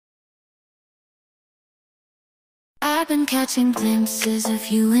I've been catching glimpses of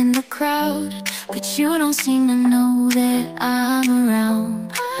you in the crowd, but you don't seem to know that I'm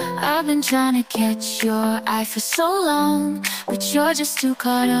around. I've been trying to catch your eye for so long, but you're just too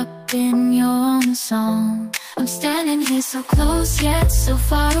caught up in your own song. I'm standing here so close yet so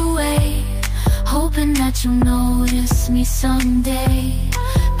far away, hoping that you'll notice me someday.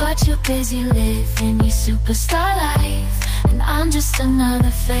 But you're busy living your superstar life, and I'm just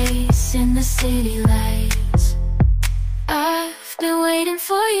another face in the city lights. I've been waiting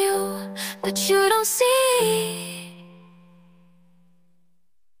for you, but you don't see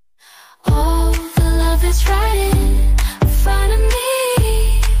all the love that's right in front of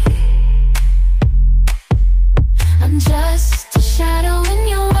me. I'm just a shadow in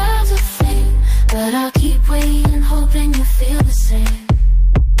your world of flame, but I'll keep waiting, hoping you feel the same.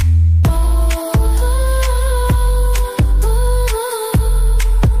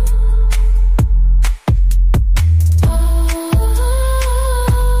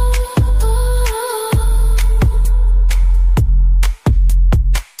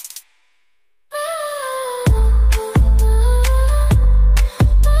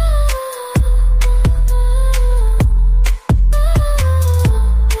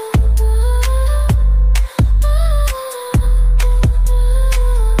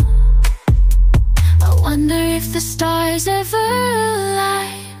 If the stars ever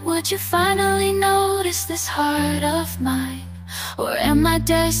align, would you finally notice this heart of mine? Or am I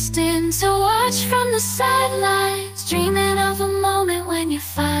destined to watch from the sidelines, dreaming of a moment when you're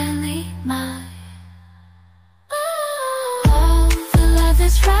finally mine?